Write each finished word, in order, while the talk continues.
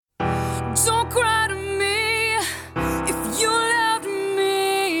Don't cry to me. If you loved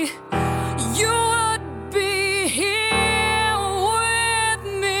me, you would be here with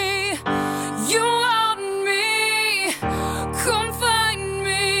me. You want me, come find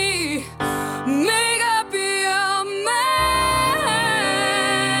me. Make I be your man.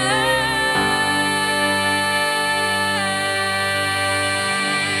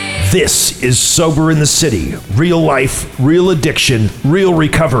 This is Sober in the City. Real life, real addiction, real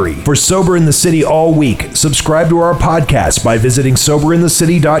recovery. For Sober in the City all week, subscribe to our podcast by visiting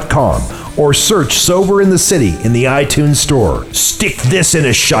SoberInTheCity.com or search Sober in the City in the iTunes Store. Stick this in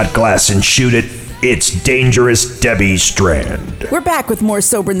a shot glass and shoot it. It's Dangerous Debbie Strand. We're back with more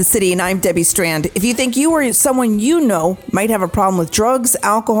Sober in the City, and I'm Debbie Strand. If you think you or someone you know might have a problem with drugs,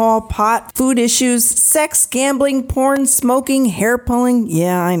 alcohol, pot, food issues, sex, gambling, porn, smoking, hair pulling,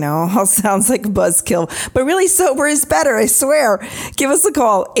 yeah, I know, all sounds like a buzzkill, but really sober is better, I swear. Give us a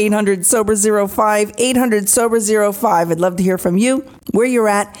call, 800-SOBER-05, 800-SOBER-05. I'd love to hear from you, where you're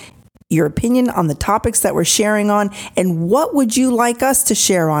at, your opinion on the topics that we're sharing on, and what would you like us to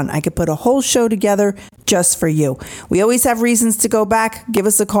share on? I could put a whole show together just for you. We always have reasons to go back. Give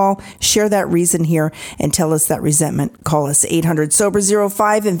us a call, share that reason here, and tell us that resentment. Call us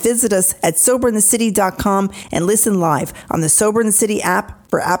 800-SOBER-05 and visit us at SoberInTheCity.com and listen live on the Sober in the City app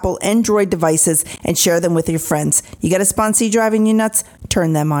for Apple Android devices and share them with your friends. You got a sponsee driving you nuts?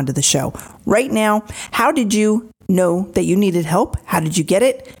 Turn them onto the show. Right now, how did you know that you needed help? How did you get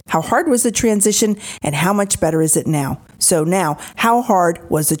it? How hard was the transition? And how much better is it now? So now, how hard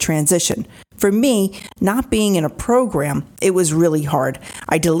was the transition? For me, not being in a program, it was really hard.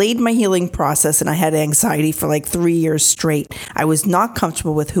 I delayed my healing process and I had anxiety for like 3 years straight. I was not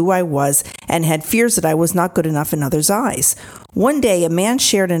comfortable with who I was and had fears that I was not good enough in others' eyes. One day, a man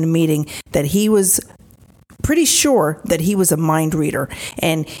shared in a meeting that he was pretty sure that he was a mind reader.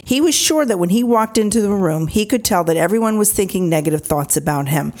 And he was sure that when he walked into the room, he could tell that everyone was thinking negative thoughts about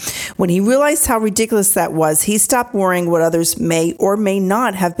him. When he realized how ridiculous that was, he stopped worrying what others may or may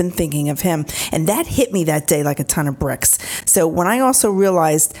not have been thinking of him. And that hit me that day like a ton of bricks. So when I also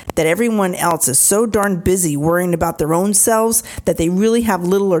realized that everyone else is so darn busy worrying about their own selves that they really have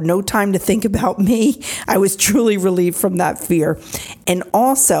little or no time to think about me, I was truly relieved from that fear. And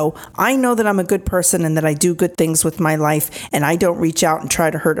also, I know that I'm a good person and that I do good things with my life, and I don't reach out and try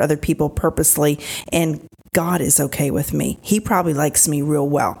to hurt other people purposely, and God is okay with me. He probably likes me real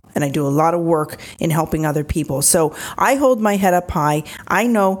well, and I do a lot of work in helping other people. So I hold my head up high. I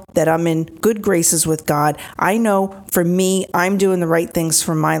know that I'm in good graces with God. I know for me, I'm doing the right things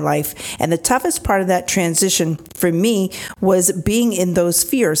for my life. And the toughest part of that transition for me was being in those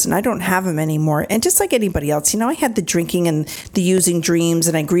fears, and I don't have them anymore. And just like anybody else, I had the drinking and the using dreams,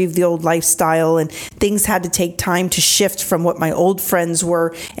 and I grieved the old lifestyle, and things had to take time to shift from what my old friends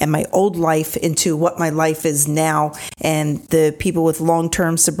were and my old life into what my life is now, and the people with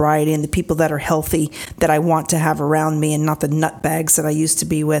long-term sobriety and the people that are healthy that I want to have around me, and not the nutbags that I used to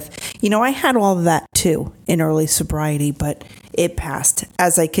be with. I had all of that too in early sobriety, but it passed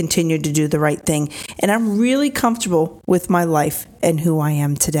as I continued to do the right thing. And I'm really comfortable with my life and who I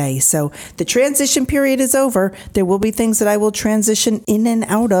am today. So the transition period is over. There will be things that I will transition in and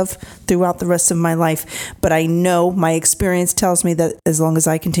out of throughout the rest of my life. But I know my experience tells me that as long as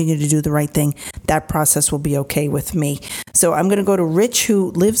I continue to do the right thing, that process will be okay with me. So I'm going to go to Rich,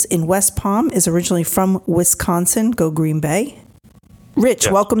 who lives in West Palm, is originally from Wisconsin. Go Green Bay. Rich,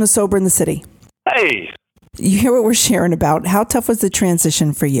 yes. Welcome to Sober in the City. Hey. You hear what we're sharing about. How tough was the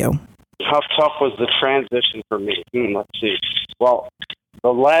transition for you? How tough was the transition for me? Let's see. Well,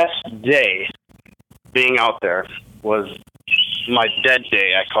 the last day being out there was my dead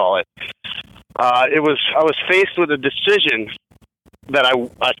day, I call it. I was faced with a decision that I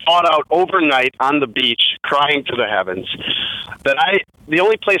thought out overnight on the beach, crying to the heavens. The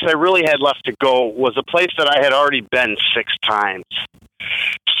only place I really had left to go was a place that I had already been 6 times.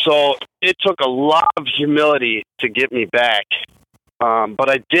 So it took a lot of humility to get me back. But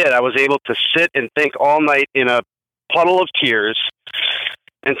I did. I was able to sit and think all night in a puddle of tears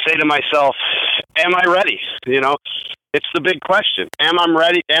and say to myself, am I ready? It's the big question. Am I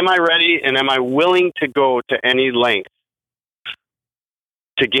ready? Am I ready? And am I willing to go to any length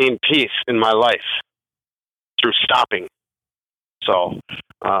to gain peace in my life through stopping? So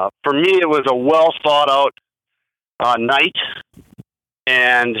for me, it was a well thought out night.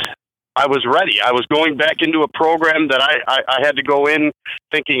 And I was ready. I was going back into a program that I had to go in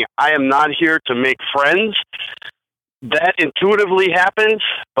thinking I am not here to make friends. That intuitively happens,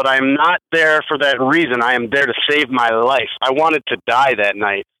 but I'm not there for that reason. I am there to save my life. I wanted to die that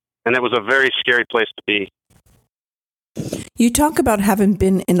night, and it was a very scary place to be. You talk about having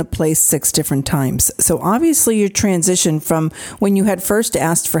been in a place 6 different times. So obviously your transition from when you had first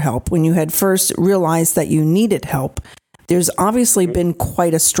asked for help, when you had first realized that you needed help, there's obviously been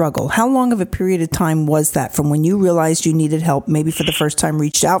quite a struggle. How long of a period of time was that from when you realized you needed help, maybe for the first time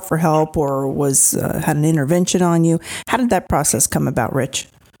reached out for help or was had an intervention on you? How did that process come about, Rich?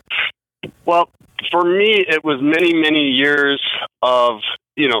 Well, for me, it was many, many years of,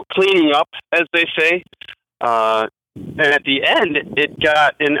 cleaning up, as they say. And at the end, it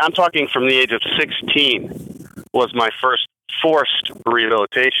got, and I'm talking from the age of 16, was my first forced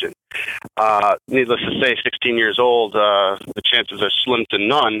rehabilitation. Needless to say, 16 years old, the chances are slim to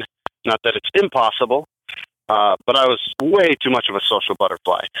none. Not that it's impossible, but I was way too much of a social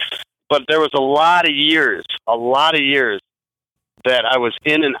butterfly. But there was a lot of years that I was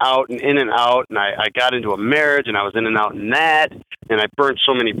in and out, and I got into a marriage, and I was in and out in that, and I burnt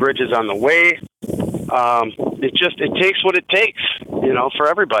so many bridges on the way. It takes what it takes, for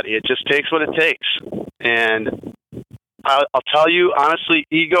everybody. It just takes what it takes. And I'll tell you, honestly,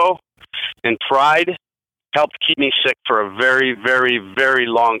 ego and pride helped keep me sick for a very, very, very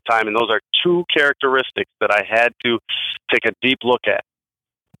long time. And those are 2 characteristics that I had to take a deep look at,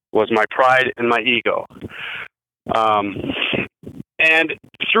 was my pride and my ego. And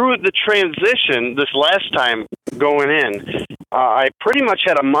through the transition, this last time going in, I pretty much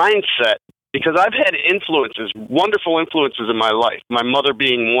had a mindset, because I've had influences, wonderful influences in my life, my mother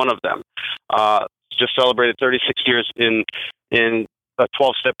being one of them. Just celebrated 36 years in a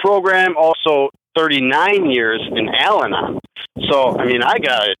 12-step program, also 39 years in Al-Anon. So, I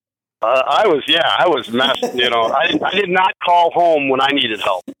got it. I was messed, I did not call home when I needed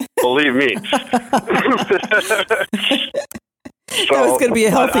help, believe me. That was going to be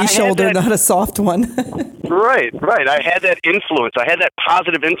a healthy shoulder, not a soft one. Right. I had that influence. I had that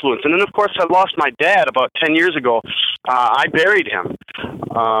positive influence. And then, of course, I lost my dad about 10 years ago. I buried him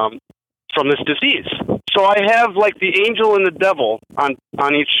from this disease. So I have like the angel and the devil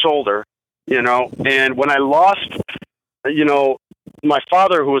on each shoulder, And when I lost, my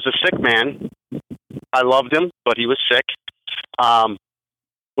father, who was a sick man, I loved him, but he was sick.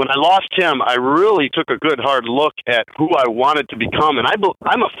 When I lost him, I really took a good hard look at who I wanted to become. And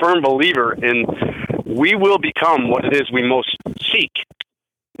I'm a firm believer in we will become what it is we most seek.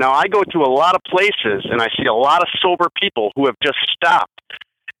 Now, I go to a lot of places, and I see a lot of sober people who have just stopped.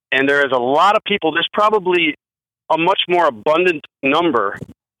 And there is a lot of people, there's probably a much more abundant number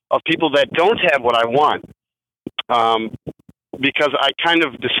of people that don't have what I want. Because I kind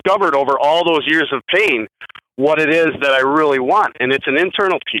of discovered over all those years of pain what it is that I really want. And it's an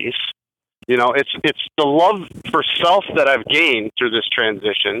internal piece. It's the love for self that I've gained through this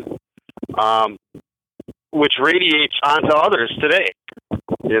transition, which radiates onto others today.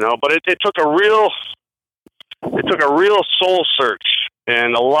 But it took a real soul search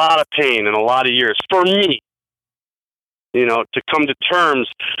and a lot of pain and a lot of years for me, to come to terms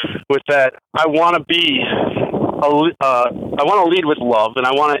with that. I want to be I want to lead with love, and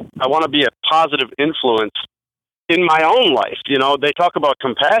I want to be a positive influence in my own life. They talk about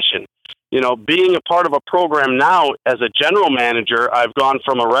compassion. Being a part of a program now as a general manager, I've gone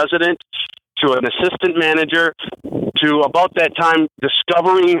from a resident to an assistant manager to about that time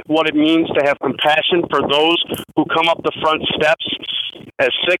discovering what it means to have compassion for those who come up the front steps as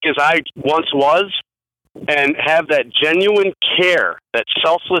sick as I once was, and have that genuine care, that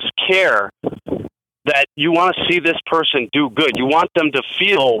selfless care, that you want to see this person do good. You want them to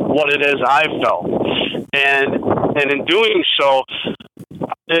feel what it is I felt. And in doing so,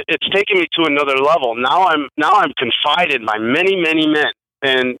 it's taken me to another level. Now I'm confided by many, many men.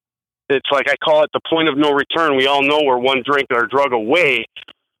 And it's like I call it the point of no return. We all know we're one drink or drug away.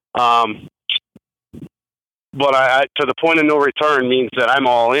 But I to the point of no return means that I'm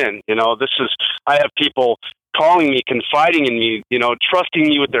all in. I have people calling me, confiding in me, trusting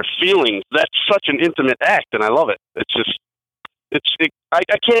me with their feelings. That's such an intimate act, and I love it. I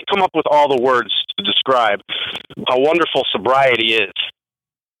can't come up with all the words to describe how wonderful sobriety is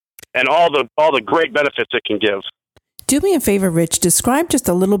and all the great benefits it can give. Do me a favor, Rich. Describe just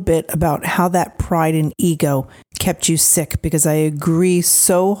a little bit about how that pride and ego kept you sick, because I agree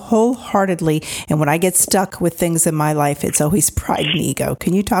so wholeheartedly. And when I get stuck with things in my life, it's always pride and ego.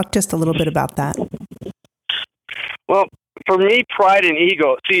 Can you talk just a little bit about that? Well, for me, pride and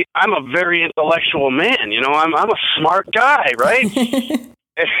ego, see, I'm a very intellectual man. I'm a smart guy, right?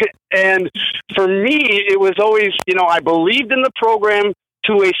 And for me, it was always, I believed in the program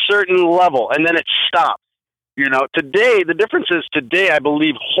to a certain level, and then it stopped. Today, the difference is today I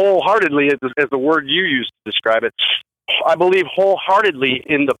believe wholeheartedly, as the word you used to describe it, I believe wholeheartedly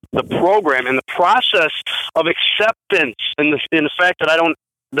in the program and the process of acceptance, and in the fact that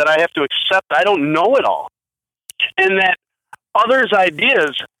I have to accept I don't know it all, and that others'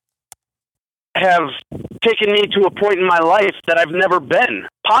 ideas have taken me to a point in my life that I've never been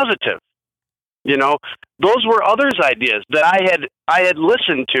positive. You know, those were others' ideas that I had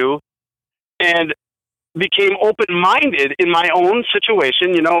listened to and became open-minded in my own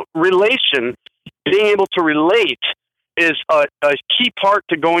situation. You know, being able to relate is a key part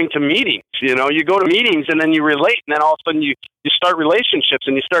to going to meetings. You know, you go to meetings and then you relate, and then all of a sudden you start relationships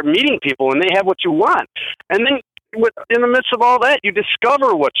and you start meeting people and they have what you want. And then in the midst of all that, you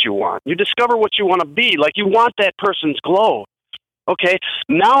discover what you want. You discover what you want to be. Like, you want that person's glow. Okay,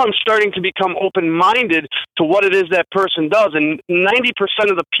 now I'm starting to become open-minded to what it is that person does. And 90%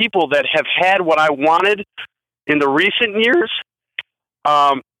 of the people that have had what I wanted in the recent years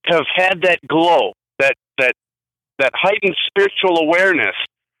have had that glow, that heightened spiritual awareness,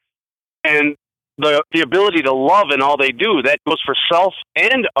 and the ability to love in all they do. That goes for self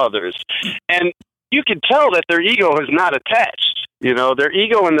and others. And you can tell that their ego is not attached. You know, their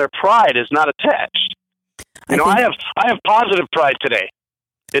ego and their pride is not attached. I have positive pride today.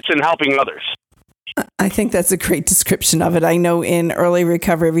 It's in helping others. I think that's a great description of it. I know in early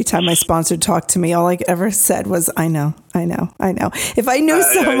recovery, every time my sponsor talked to me, all I ever said was, I know. If I knew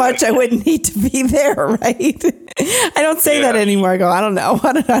so much, I wouldn't need to be there, right? I don't say that anymore. I go, I don't know.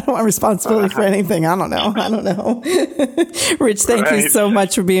 I don't want responsibility for anything. I don't know. Rich, thank you so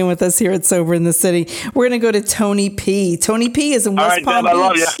much for being with us here at Sober in the City. We're going to go to Tony P. Tony P is in West Palm Beach. I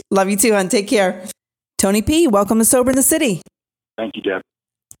love you. Love you too, hon. Take care. Tony P., welcome to Sober in the City. Thank you, Deb.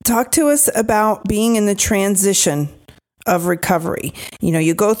 Talk to us about being in the transition of recovery. You know,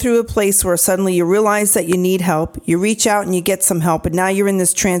 you go through a place where suddenly you realize that you need help. You reach out and you get some help, and now you're in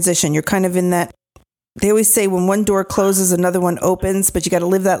this transition. You're kind of in that, they always say when one door closes, another one opens, but you got to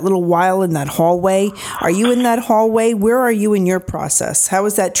live that little while in that hallway. Are you in that hallway? Where are you in your process? How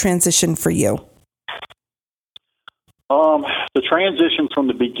is that transition for you? The transition from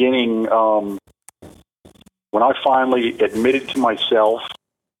the beginning, when I finally admitted to myself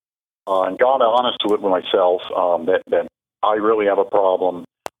and got honest with myself that I really have a problem,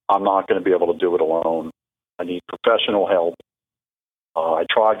 I'm not going to be able to do it alone. I need professional help. I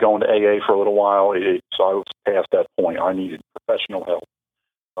tried going to AA for a little while, so I was past that point. I needed professional help.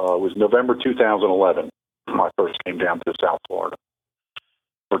 It was November 2011 when I first came down to South Florida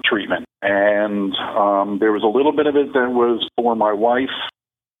for treatment. And there was a little bit of it that was for my wife,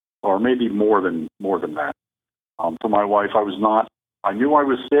 or maybe more than that. For my wife, I knew I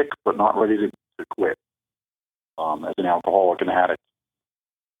was sick, but not ready to quit as an alcoholic and addict.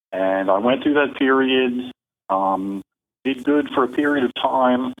 And I went through that period, did good for a period of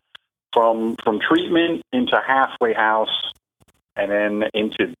time, from treatment into halfway house, and then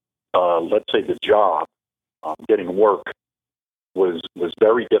into, let's say, the job. Getting work was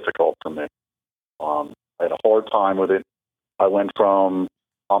very difficult for me. I had a hard time with it. I went from,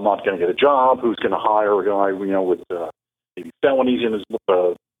 I'm not going to get a job, who's going to hire a guy, with maybe felonies in his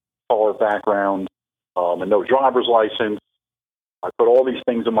car background, and no driver's license. I put all these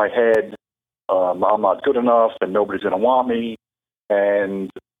things in my head. I'm not good enough, and nobody's going to want me.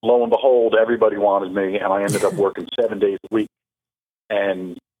 And lo and behold, everybody wanted me, and I ended up working 7 days a week,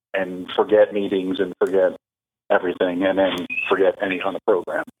 and forget meetings and forget everything, and then forget any kind of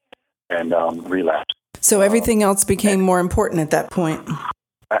program, and relapse. So everything else became more important at that point.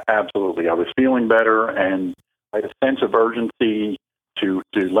 Absolutely. I was feeling better, and I had a sense of urgency to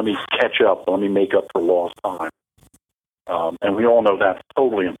let me catch up, let me make up for lost time. And we all know that's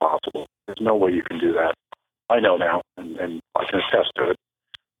totally impossible. There's no way you can do that. I know now, and I can attest to it.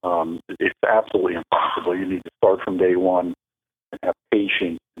 It's absolutely impossible. You need to start from day one and have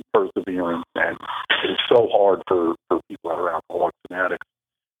patience and perseverance. And it is so hard for people that are alcoholics and addicts,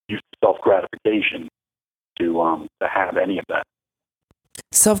 use self-gratification to have any of that.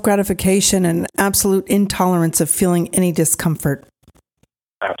 Self-gratification and absolute intolerance of feeling any discomfort.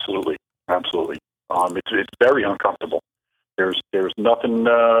 Absolutely. It's very uncomfortable. There's nothing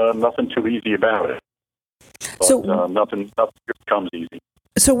too easy about it. But, so nothing comes easy.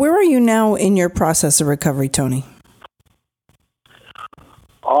 So where are you now in your process of recovery, Tony?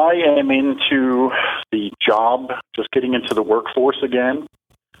 I am into the job, just getting into the workforce again,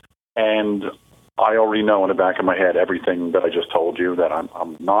 and I already know in the back of my head everything that I just told you, that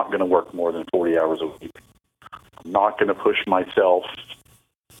I'm not going to work more than 40 hours a week. I'm not going to push myself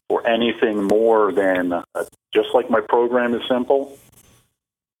for anything more than, just like my program is simple,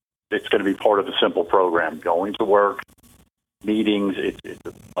 it's going to be part of the simple program. Going to work, meetings,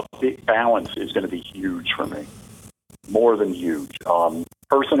 a big balance is going to be huge for me. more than huge.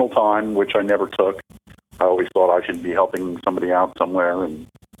 Personal time, which I never took. I always thought I should be helping somebody out somewhere and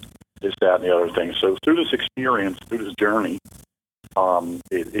this, that, and the other thing. So through this experience, through this journey,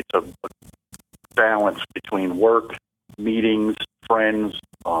 it's a balance between work, meetings, friends,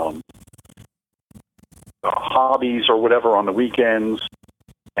 hobbies or whatever on the weekends,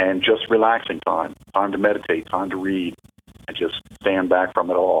 and just relaxing time to meditate, time to read, and just stand back from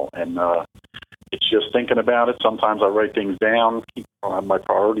it all. And it's just thinking about it. Sometimes I write things down, keep my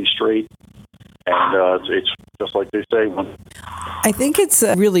priorities straight, and it's just like they say. I think it's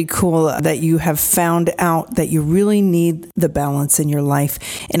really cool that you have found out that you really need the balance in your life.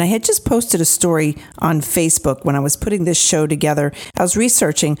 And I had just posted a story on Facebook when I was putting this show together. I was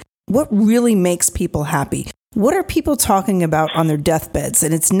researching what really makes people happy. What are people talking about on their deathbeds?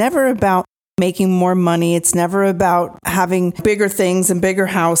 And it's never about making more money. It's never about having bigger things and bigger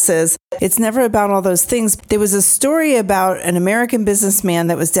houses. It's never about all those things. There was a story about an American businessman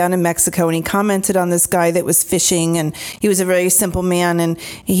that was down in Mexico, and he commented on this guy that was fishing, and he was a very simple man, and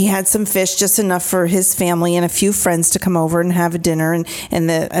he had some fish, just enough for his family and a few friends to come over and have a dinner. And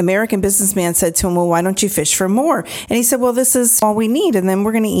the American businessman said to him, well, why don't you fish for more? And he said, well, this is all we need. And then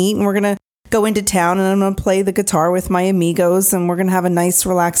we're going to eat, and we're going to go into town, and I'm going to play the guitar with my amigos, and we're going to have a nice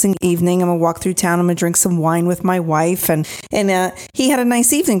relaxing evening. I'm going to walk through town. I'm going to drink some wine with my wife. And he had a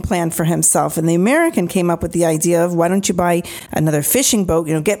nice evening planned for himself. And the American came up with the idea of, why don't you buy another fishing boat,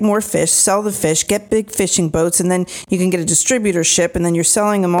 get more fish, sell the fish, get big fishing boats, and then you can get a distributorship, and then you're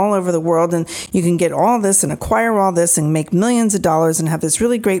selling them all over the world, and you can get all this and acquire all this and make millions of dollars and have this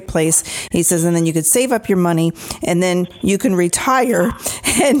really great place. He says, and then you could save up your money, and then you can retire,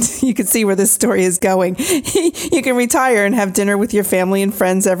 and you can see where this story is going. You can retire and have dinner with your family and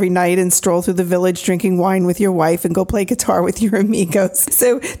friends every night and stroll through the village drinking wine with your wife and go play guitar with your amigos.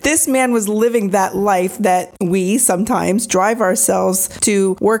 So this man was living that life that we sometimes drive ourselves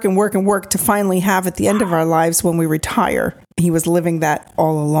to work and work and work to finally have at the end of our lives when we retire. He was living that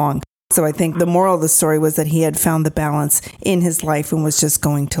all along. So I think the moral of the story was that he had found the balance in his life and was just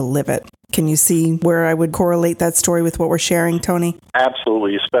going to live it. Can you see where I would correlate that story with what we're sharing, Tony?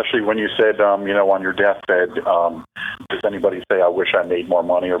 Absolutely, especially when you said, on your deathbed, does anybody say, I wish I made more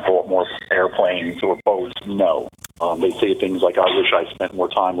money or bought more airplanes or boats? No. They say things like, I wish I spent more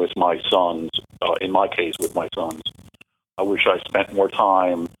time with my sons, in my case, with my sons. I wish I spent more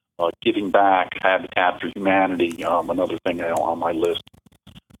time giving back, Habitat for Humanity, another thing on my list.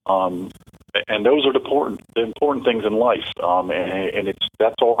 And those are the important things in life. And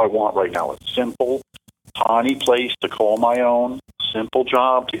that's all I want right now. It's simple, tiny place to call my own, simple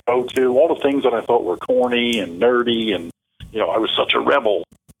job to go to, all the things that I thought were corny and nerdy, and I was such a rebel.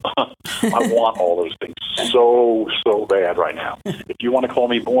 I want all those things so bad right now. If you want to call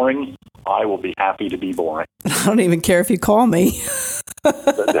me boring, I will be happy to be boring. I don't even care if you call me. I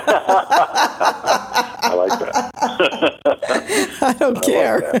like that. I don't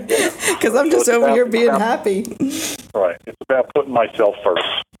care, because I'm just over here being happy. Right. It's about putting myself first.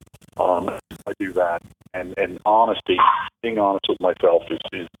 I do that. And honesty, being honest with myself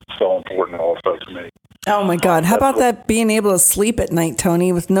is so important also to me. Oh, my God. How about that being able to sleep at night,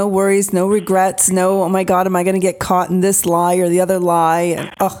 Tony, with no worries, no regrets, no, oh, my God, am I going to get caught in this lie or the other lie?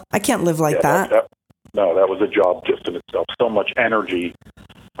 And, I can't live like that. No, that was a job just in itself. So much energy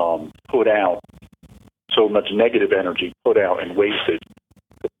put out, so much negative energy put out and wasted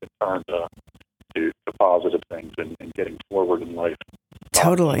to turn to positive things and getting forward in life.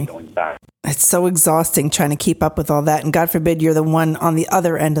 Totally. Going back. It's so exhausting trying to keep up with all that. And God forbid you're the one on the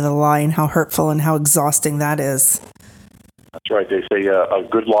other end of the lie, and how hurtful and how exhausting that is. That's right. They say a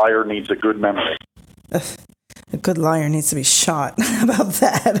good liar needs a good memory. A good liar needs to be shot. How about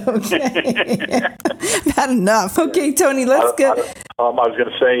that? Okay. Bad enough. Okay, Tony, let's go. I was going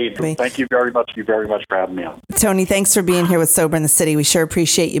to say, thank you very much for having me on. Tony, thanks for being here with Sober in the City. We sure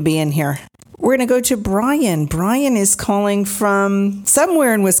appreciate you being here. We're going to go to Brian. Brian is calling from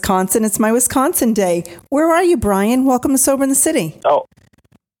somewhere in Wisconsin. It's my Wisconsin day. Where are you, Brian? Welcome to Sober in the City. Oh,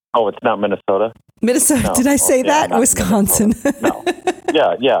 it's not Minnesota? Minnesota. No. Did I say that? Wisconsin. No.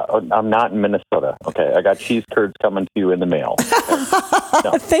 Yeah. I'm not in Minnesota. Okay. I got cheese curds coming to you in the mail. Okay.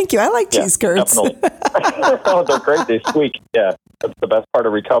 No. Thank you. I like cheese curds. Definitely. Oh, they're great. They squeak. Yeah. That's the best part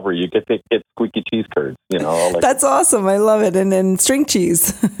of recovery. You get to get squeaky cheese curds, That's awesome. I love it. And string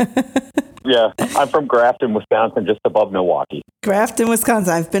cheese. Yeah. I'm from Grafton, Wisconsin, just above Milwaukee. Grafton,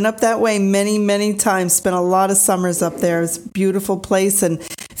 Wisconsin. I've been up that way many, many times. Spent a lot of summers up there. It's a beautiful place and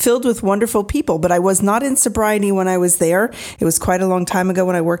filled with wonderful people. But I was not in sobriety when I was there. It was quite a long time ago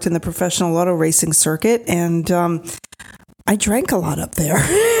when I worked in the professional auto racing circuit. And I drank a lot up there.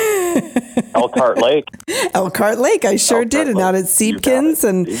 Elkhart Lake. Elkhart Lake, I sure Elkhart did, and Lake. out at You got Siebkins it.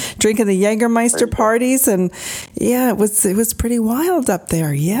 and drinking the Jägermeister parties, and yeah, it was pretty wild up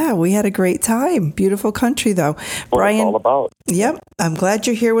there. Yeah, we had a great time. Beautiful country, though. What Brian, it's all about. yep, I'm glad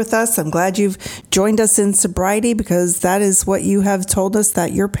you're here with us. I'm glad you've joined us in sobriety, because that is what you have told us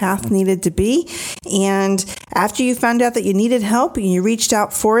that your path needed to be. And after you found out that you needed help and you reached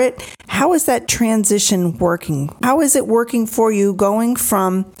out for it, how is that transition working? How is it working for you, going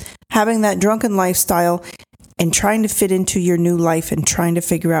from having that drunken lifestyle and trying to fit into your new life and trying to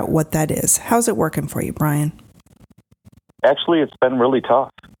figure out what that is? How's it working for you, Brian? Actually, it's been really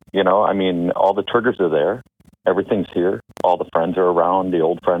tough. You know, I mean, all the triggers are there. Everything's here. All the friends are around, the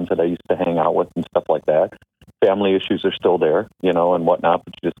old friends that I used to hang out with and stuff like that. Family issues are still there, you know, and whatnot,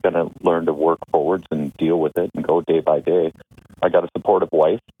 but you just got to learn to work forwards and deal with it and go day by day. I got a supportive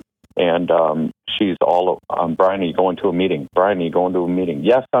wife, and she's all, Brian, are you going to a meeting? Brian, are you going to a meeting?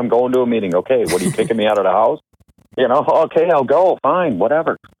 Yes, I'm going to a meeting. Okay, what, are you kicking me out of the house? You know, okay, I'll go, fine,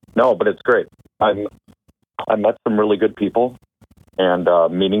 whatever. No, but it's great. I met some really good people, and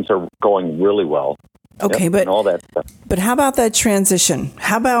meetings are going really well. Okay, Yep, but and all that stuff. But how about that transition?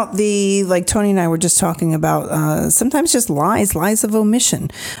 How about like Tony and I were just talking about, sometimes just lies of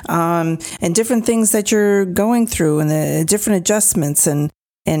omission, and different things that you're going through, and the different adjustments. And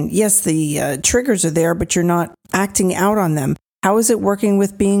yes, the triggers are there, but you're not acting out on them. How is it working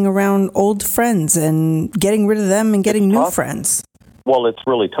with being around old friends and getting rid of them and getting new friends? Well, it's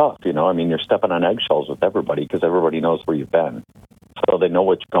really tough, you know. I mean, you're stepping on eggshells with everybody because everybody knows where you've been. So they know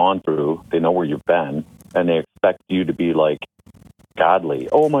what you've gone through. They know where you've been. And they expect you to be like godly.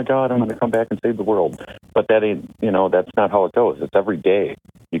 Oh, my God, I'm going to come back and save the world. But that ain't, you know, that's not how it goes. It's every day.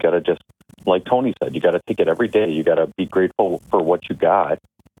 You got to just, like Tony said, you got to take it every day. You got to be grateful for what you got.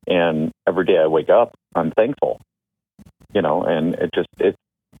 And every day I wake up, I'm thankful. You know, and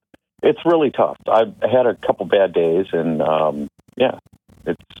it's really tough. I've had a couple bad days, and yeah,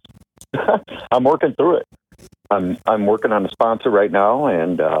 it's I'm working through it. I'm working on a sponsor right now,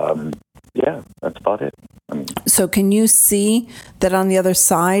 and yeah, that's about it. So can you see that on the other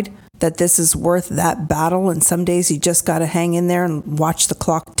side, that this is worth that battle, and some days you just got to hang in there and watch the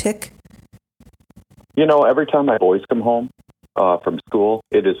clock tick? You know, every time my boys come home from school,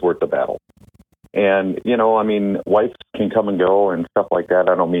 it is worth the battle. And, you know, I mean, wives can come and go and stuff like that.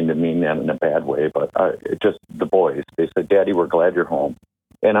 I don't mean that in a bad way, but it just the boys, they said, Daddy, we're glad you're home.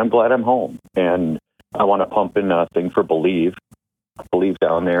 And I'm glad I'm home. And I want to pump in a thing for Believe. Believe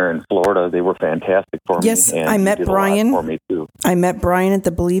down there in Florida, they were fantastic for me. Yes, and I met did a lot Brian. for me too. I met Brian at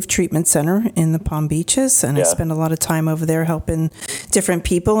the Believe Treatment Center in the Palm Beaches, and I spent a lot of time over there helping different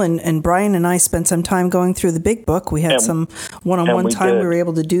people. And Brian and I spent some time going through the big book. We had some one-on-one time. We were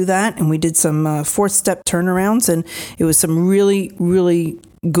able to do that, and we did some fourth-step turnarounds, and it was some really, really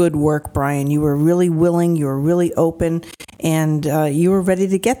good work, Brian. You were really willing, you were really open, and you were ready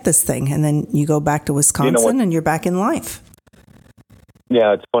to get this thing. And then you go back to Wisconsin, and you're back in life.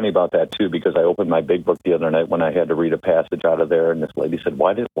 Yeah, it's funny about that too, because I opened my big book the other night when I had to read a passage out of there, and this lady said,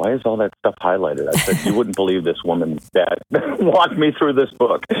 "Why is all that stuff highlighted?" I said, "You wouldn't believe this woman that walked me through this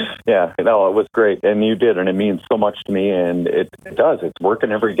book." Yeah, no, it was great, and you did, and it means so much to me, and it does. It's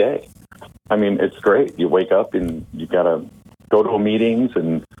working every day. I mean, it's great. You wake up and you got to go to meetings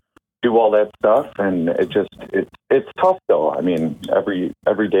and do all that stuff, and it's tough though. I mean,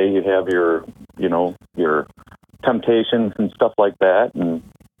 every day you have your temptations and stuff like that, and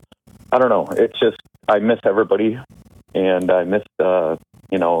I don't know, it's just I miss everybody, and I miss all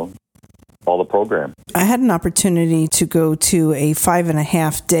the program. I had an opportunity to go to a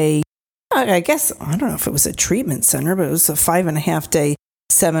 5.5 day, I guess, I don't know if it was a treatment center, but it was a 5.5 day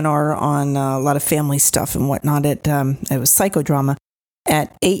seminar on a lot of family stuff and whatnot. It was psychodrama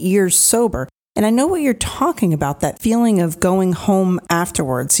at 8 years sober. And I know what you're talking about, that feeling of going home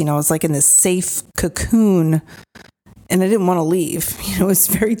afterwards. You know, it's like in this safe cocoon, and I didn't want to leave. You know, it's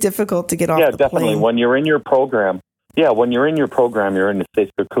very difficult to get off the plane. Yeah, definitely. When you're in your program, you're in a safe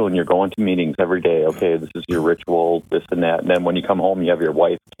cocoon. You're going to meetings every day. Okay, this is your ritual, this and that. And then when you come home, you have your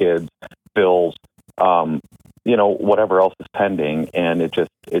wife, kids, bills, whatever else is pending, and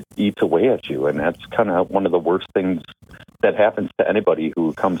it eats away at you. And that's kind of one of the worst things that happens to anybody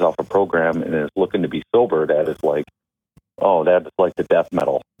who comes off a program and is looking to be sober. That is like, oh, that's like the death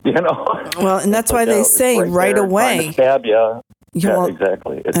metal, you know? Well, and that's why they say right away. Stab you. Yeah,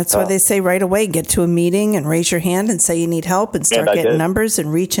 exactly. That's why they say right away, get to a meeting and raise your hand and say you need help and start getting numbers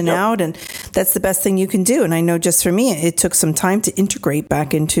and reaching out. And that's the best thing you can do. And I know just for me, it took some time to integrate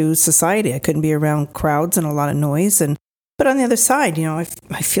back into society. I couldn't be around crowds and a lot of noise. But on the other side, I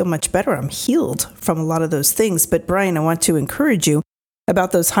feel much better. I'm healed from a lot of those things. But Brian, I want to encourage you.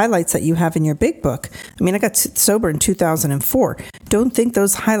 about those highlights that you have in your big book. I mean, I got sober in 2004. Don't think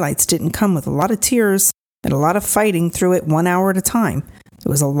those highlights didn't come with a lot of tears and a lot of fighting through it 1 hour at a time.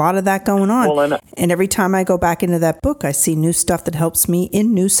 There was a lot of that going on. Well, and every time I go back into that book, I see new stuff that helps me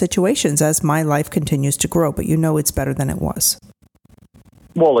in new situations as my life continues to grow. But it's better than it was.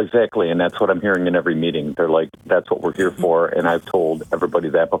 Well, exactly. And that's what I'm hearing in every meeting. They're like, that's what we're here for. And I've told everybody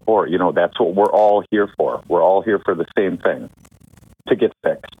that before. That's what we're all here for. We're all here for the same thing, to get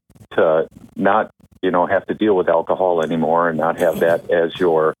fixed, to not, have to deal with alcohol anymore and not have that as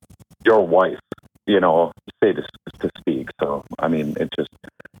your wife, say to speak. So, I mean,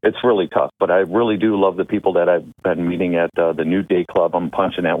 it's really tough. But I really do love the people that I've been meeting at the New Day Club. I'm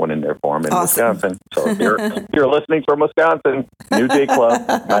punching that one in there for them in Wisconsin. So if you're listening from Wisconsin, New Day Club,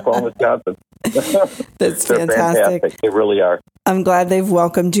 Macomb, Wisconsin. That's They're fantastic. They really are. I'm glad they've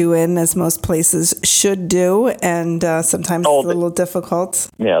welcomed you in, as most places should do, and sometimes it's a little difficult.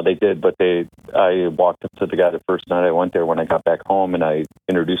 Yeah, they did, but I walked up to the guy the first night I went there when I got back home, and I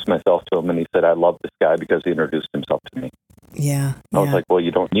introduced myself to him, and he said, I love this guy because he introduced himself to me. Yeah. I was like, well,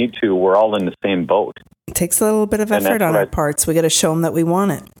 you don't need to. We're all in the same boat. It takes a little bit of effort on our parts. We got to show them that we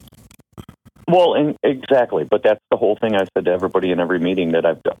want it. Well, exactly. But that's the whole thing I said to everybody in every meeting that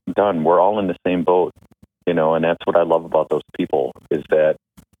I've done. We're all in the same boat, and that's what I love about those people is that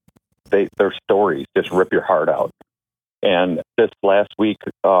their stories just rip your heart out. And this last week,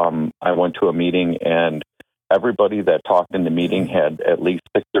 I went to a meeting, and everybody that talked in the meeting had at least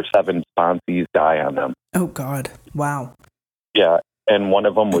 6 or 7 sponsees die on them. Oh, God. Wow. Yeah. And one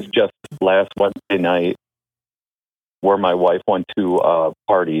of them was just last Wednesday night where my wife went to a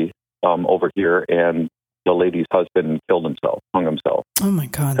party over here, and the lady's husband hung himself. Oh, my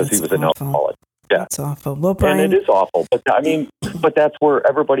God. Because he was an alcoholic. Yeah. That's awful. Well, Brian. And it is awful. But but that's where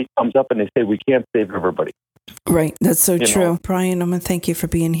everybody comes up and they say, we can't save everybody. Right. That's so true. Brian, I'm going to thank you for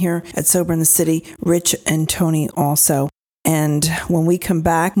being here at Sober in the City. Rich and Tony also. And when we come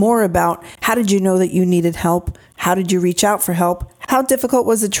back, more about how did you know that you needed help? How did you reach out for help? How difficult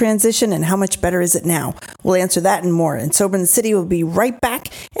was the transition and how much better is it now? We'll answer that and more. And Sober in the City will be right back.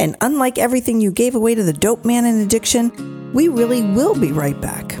 And unlike everything you gave away to the dope man in addiction, we really will be right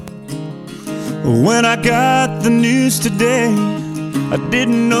back. When I got the news today, I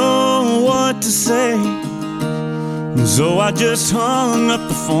didn't know what to say. So I just hung up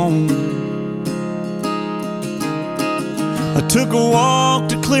the phone. I took a walk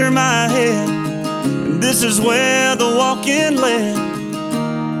to clear my head, and this is where the walk-in led.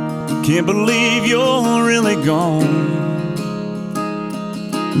 Can't believe you're really gone.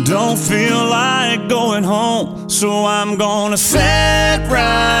 Don't feel like going home, so I'm gonna sit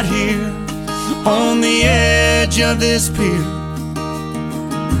right here on the edge of this pier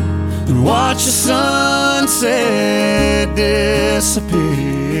and watch the sunset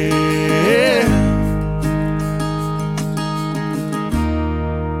disappear.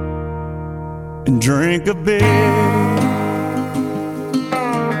 And drink a beer.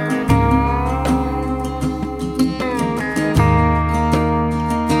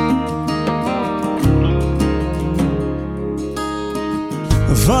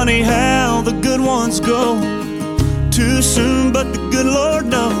 Funny how the good ones go too soon, but the good Lord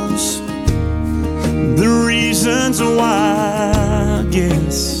knows the reasons why, I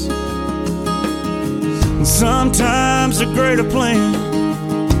guess. Sometimes a greater plan,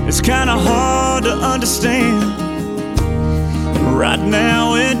 it's kinda hard to understand. Right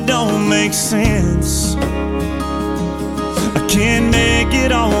now it don't make sense. I can't make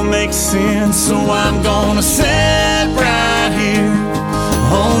it all make sense, so I'm gonna sit right here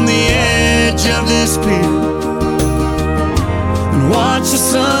on the edge of this pier and watch the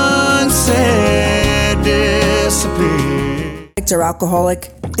sunset disappear. Addict or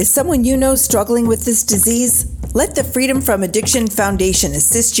alcoholic? Is someone you know struggling with this disease? Let the Freedom from Addiction Foundation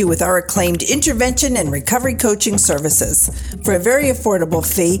assist you with our acclaimed intervention and recovery coaching services. For a very affordable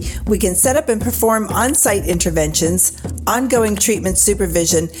fee, we can set up and perform on-site interventions, ongoing treatment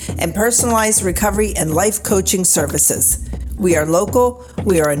supervision, and personalized recovery and life coaching services. We are local,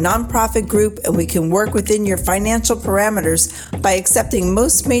 we are a nonprofit group, and we can work within your financial parameters by accepting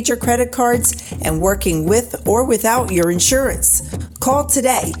most major credit cards and working with or without your insurance. Call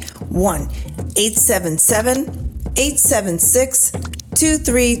today,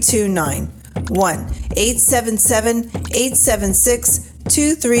 1-877-876-2329.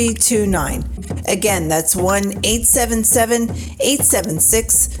 1-877-876-2329. Again, that's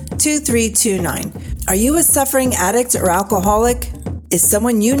 1-877-876-2329. Are you a suffering addict or alcoholic? Is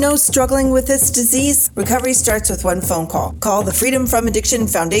someone you know struggling with this disease? Recovery starts with one phone call. Call the Freedom from Addiction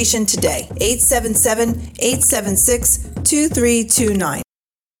Foundation today, 877-876-2329.